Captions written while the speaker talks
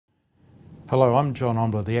Hello, I'm John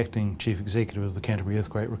Ombler, the Acting Chief Executive of the Canterbury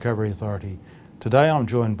Earthquake Recovery Authority. Today I'm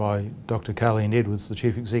joined by Dr. Karleen, the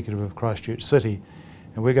Chief Executive of Christchurch City,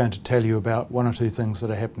 and we're going to tell you about one or two things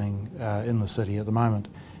that are happening in the city at the moment.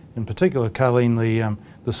 In particular, Karleen,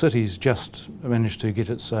 the city's just managed to get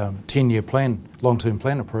its 10-year plan, long-term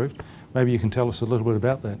plan approved. Maybe you can tell us a little bit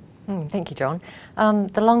about that. Thank you, John.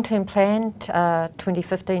 The long-term plan,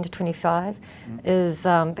 2015 to 25, is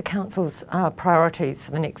the Council's priorities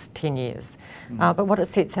for the next 10 years. But what it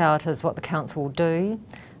sets out is what the Council will do,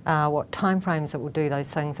 what timeframes it will do those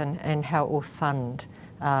things, and how it will fund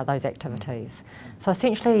those activities. So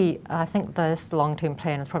essentially, I think this long-term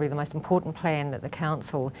plan is probably the most important plan that the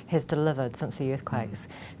Council has delivered since the earthquakes.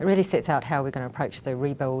 It really sets out how we're going to approach the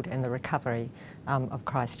rebuild and the recovery of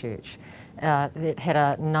Christchurch. It had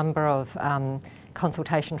a number of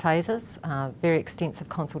consultation phases, very extensive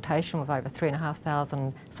consultation with over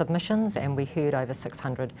 3,500 submissions, and we heard over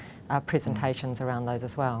 600 presentations around those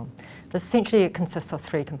as well. But essentially it consists of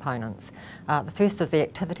three components. The first is the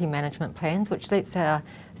activity management plans, which sets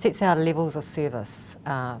our levels of service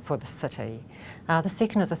for the city. The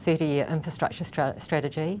second is a 30-year infrastructure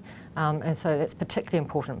strategy, and so that's particularly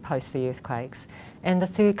important post the earthquakes. And the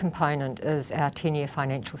third component is our 10-year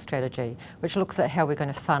financial strategy, which looks at how we're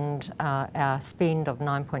going to fund our spend of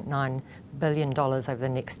 $9.9 billion over the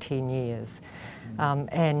next 10 years.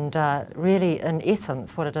 Really, in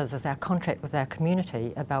essence, what it is our contract with our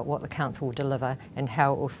community about what the Council will deliver and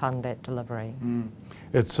how it will fund that delivery.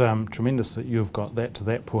 It's tremendous that you've got that to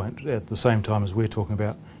that point at the same time as we're talking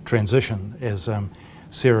about transition as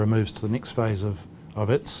CERA moves to the next phase of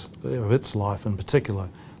its life, in particular,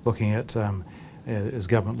 looking at as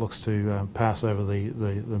government looks to pass over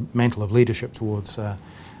the mantle of leadership towards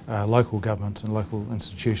local government and local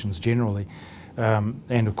institutions generally.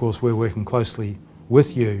 And of course we're working closely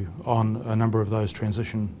with you on a number of those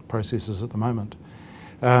transition processes at the moment.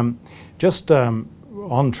 Just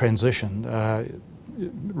on transition,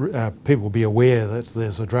 people will be aware that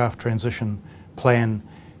there's a draft transition plan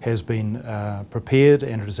has been prepared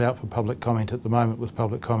and it is out for public comment at the moment, with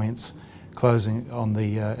public comments closing on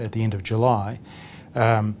at the end of July.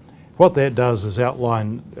 What that does is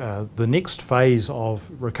outline the next phase of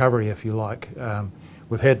recovery, if you like.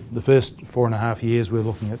 We've had the first 4.5 years, we're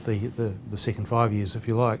looking at the second 5 years, if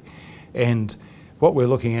you like, and what we're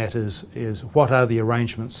looking at is what are the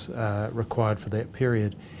arrangements required for that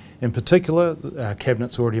period. In particular,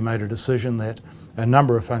 Cabinet's already made a decision that a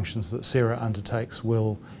number of functions that CERA undertakes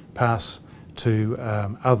will pass to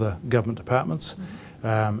other government departments.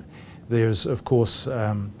 There's, of course,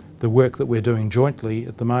 the work that we're doing jointly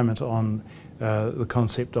at the moment on the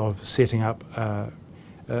concept of setting up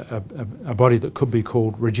a body that could be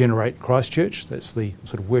called Regenerate Christchurch. That's the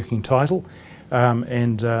sort of working title,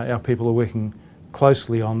 and our people are working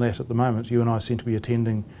closely on that at the moment. You and I seem to be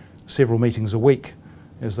attending several meetings a week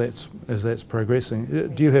as that's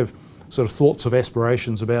progressing. Do you have sort of thoughts of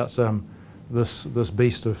aspirations about this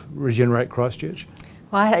beast of Regenerate Christchurch?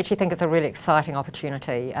 Well, I actually think it's a really exciting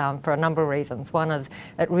opportunity for a number of reasons. One is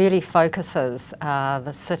it really focuses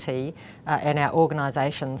the city and our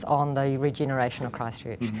organisations on the regeneration of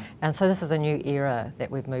Christchurch. And so this is a new era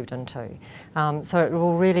that we've moved into. So it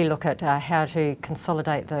will really look at how to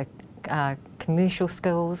consolidate the commercial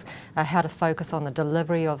skills, how to focus on the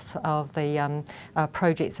delivery of the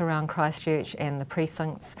projects around Christchurch and the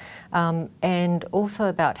precincts, and also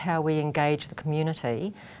about how we engage the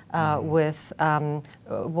community with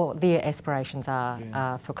what their aspirations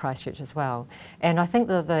are for Christchurch as well. And I think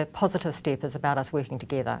that the positive step is about us working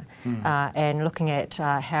together and looking at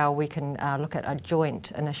how we can look at a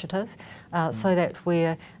joint initiative so that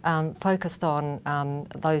we're focused on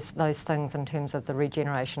those things in terms of the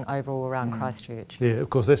regeneration overall around Christchurch. Yeah, of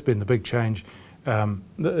course that's been the big change in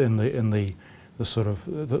the sort of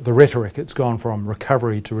the rhetoric. It's gone from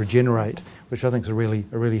recovery to regenerate, which I think is a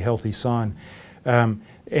really healthy sign.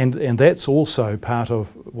 And that's also part of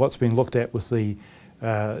what's being looked at with the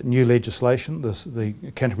new legislation. The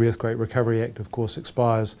Canterbury Earthquake Recovery Act, of course,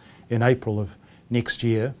 expires in April of next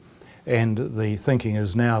year, and the thinking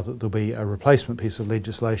is now that there'll be a replacement piece of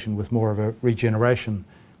legislation with more of a regeneration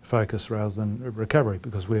focus rather than recovery,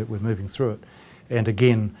 because we're moving through it. And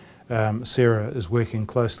again, CERA is working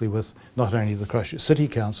closely with not only the Christchurch City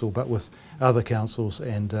Council but with other councils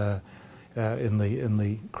and in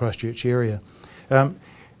the Christchurch area.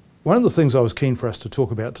 One of the things I was keen for us to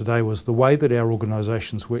talk about today was the way that our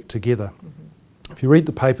organisations work together. If you read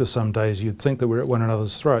the paper some days, you'd think that we're at one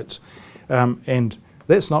another's throats, and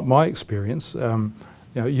that's not my experience.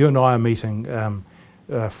 You and I are meeting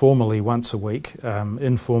formally once a week,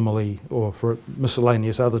 informally or for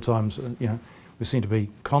miscellaneous other times. We seem to be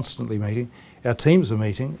constantly meeting. Our teams are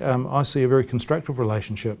meeting. I see a very constructive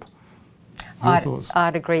relationship. Your thoughts?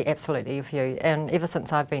 I'd agree absolutely with you, and ever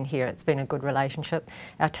since I've been here it's been a good relationship.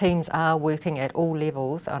 Our teams are working at all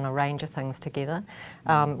levels on a range of things together.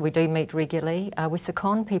 We do meet regularly. We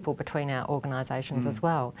second people between our organisations as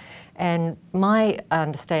well, and my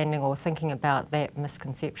understanding or thinking about that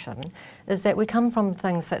misconception is that we come from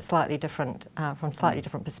things that slightly different, from slightly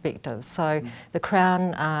different perspectives. So the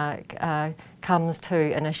Crown comes to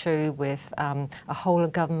an issue with a whole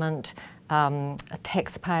of government, a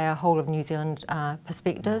taxpayer, whole of New Zealand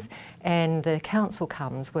perspective, and the council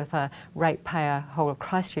comes with a ratepayer, whole of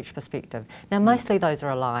Christchurch perspective. Now mostly those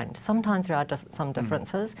are aligned. Sometimes there are some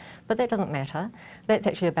differences, but that doesn't matter. That's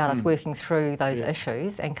actually about us working through those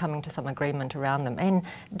issues and coming to some agreement around them, and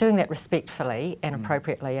doing that respectfully and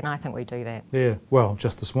appropriately, and I think we do that. Yeah, well,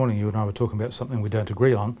 just this morning you and I were talking about something we don't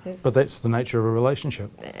agree on, but that's the nature of a relationship.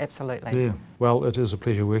 Absolutely. Yeah, well, it is a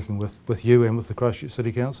pleasure working with you and with the Christchurch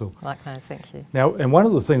City Council. Likewise. Thank you. Now, and one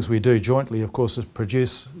of the things we do jointly, of course, is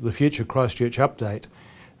produce the Future Christchurch Update,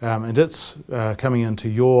 and it's coming into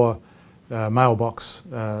your mailbox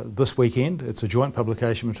this weekend. It's a joint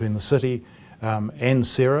publication between the City and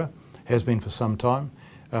CERA, has been for some time.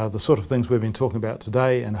 The sort of things we've been talking about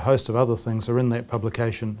today and a host of other things are in that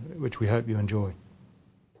publication, which we hope you enjoy.